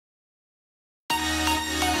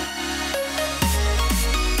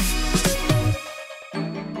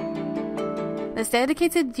This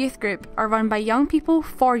dedicated youth group are run by young people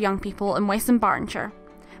for young people in West Dunbartonshire.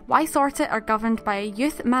 Why Sort It are governed by a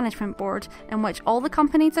youth management board in which all the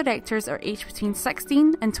company directors are aged between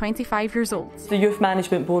 16 and 25 years old. The youth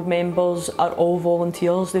management board members are all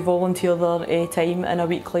volunteers. They volunteer their time on a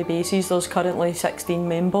weekly basis. There's currently 16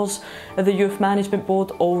 members of the youth management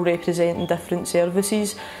board, all representing different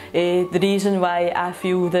services. The reason why I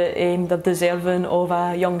feel that they're deserving of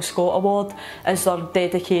a Young Scot award is their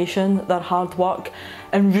dedication, their hard work,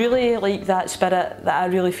 and really like that spirit that I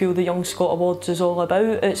really feel the Young Scot Awards is all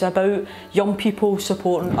about. It's about young people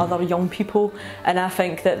supporting other young people, and I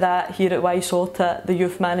think that here at Why Sort It, the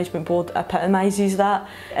Youth Management Board epitomises that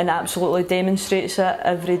and absolutely demonstrates it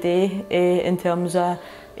every day in terms of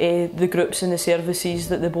the groups and the services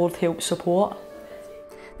that the board helps support.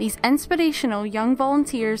 These inspirational young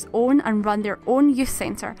volunteers own and run their own youth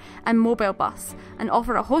centre and mobile bus and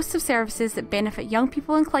offer a host of services that benefit young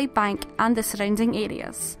people in Clydebank and the surrounding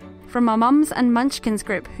areas. From a Mums and Munchkins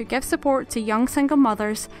group who give support to young single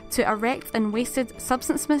mothers to a Wrecked and Wasted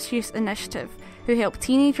Substance Misuse Initiative who help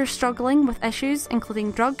teenagers struggling with issues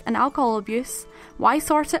including drug and alcohol abuse, Why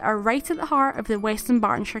Sort It are right at the heart of the West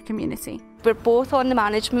Dunbartonshire community. We're both on the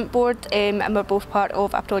management board and we're both part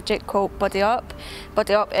of a project called Buddy Up.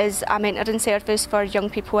 Buddy Up is a mentoring service for young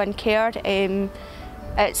people in care.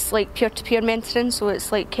 It's like peer-to-peer mentoring, so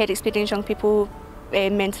it's like care experienced young people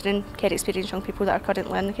mentoring care experienced young people that are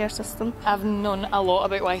currently in the care system. I've known a lot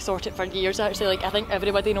about Why Sort It for years actually. Like I think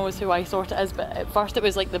everybody knows who Why Sort It is, but at first it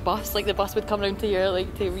was like the bus would come round to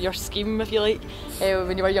your scheme, if you like,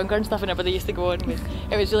 when you were younger and stuff, and everybody used to go on.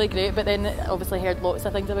 It was really great, but then obviously heard lots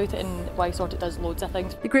of things about it, and Why Sort It does loads of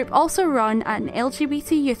things. The group also run an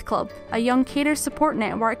LGBT youth club, a young carer support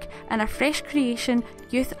network, and a fresh creation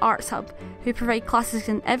youth arts hub, who provide classes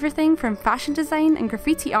in everything from fashion design and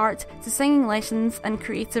graffiti art to singing lessons and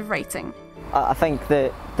creative writing. I think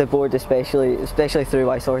that the board, especially through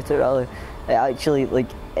Why Sort It, really, it actually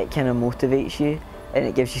it kind of motivates you, and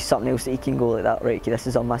it gives you something else that you can go like that. Right, okay, this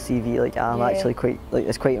is on my CV. Like I'm actually quite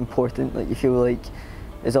it's quite important. Like you feel like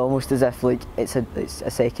it's almost as if it's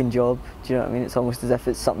a second job. Do you know what I mean? It's almost as if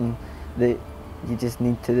it's something that you just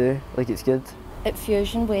need to do. Like it's good. At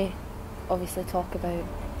Fusion, we obviously talk about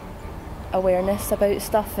awareness about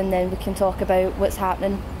stuff, and then we can talk about what's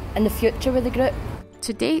happening in the future with the group.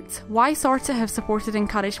 To date, Why Sort It have supported and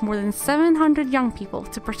encouraged more than 700 young people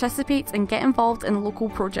to participate and get involved in local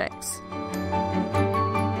projects.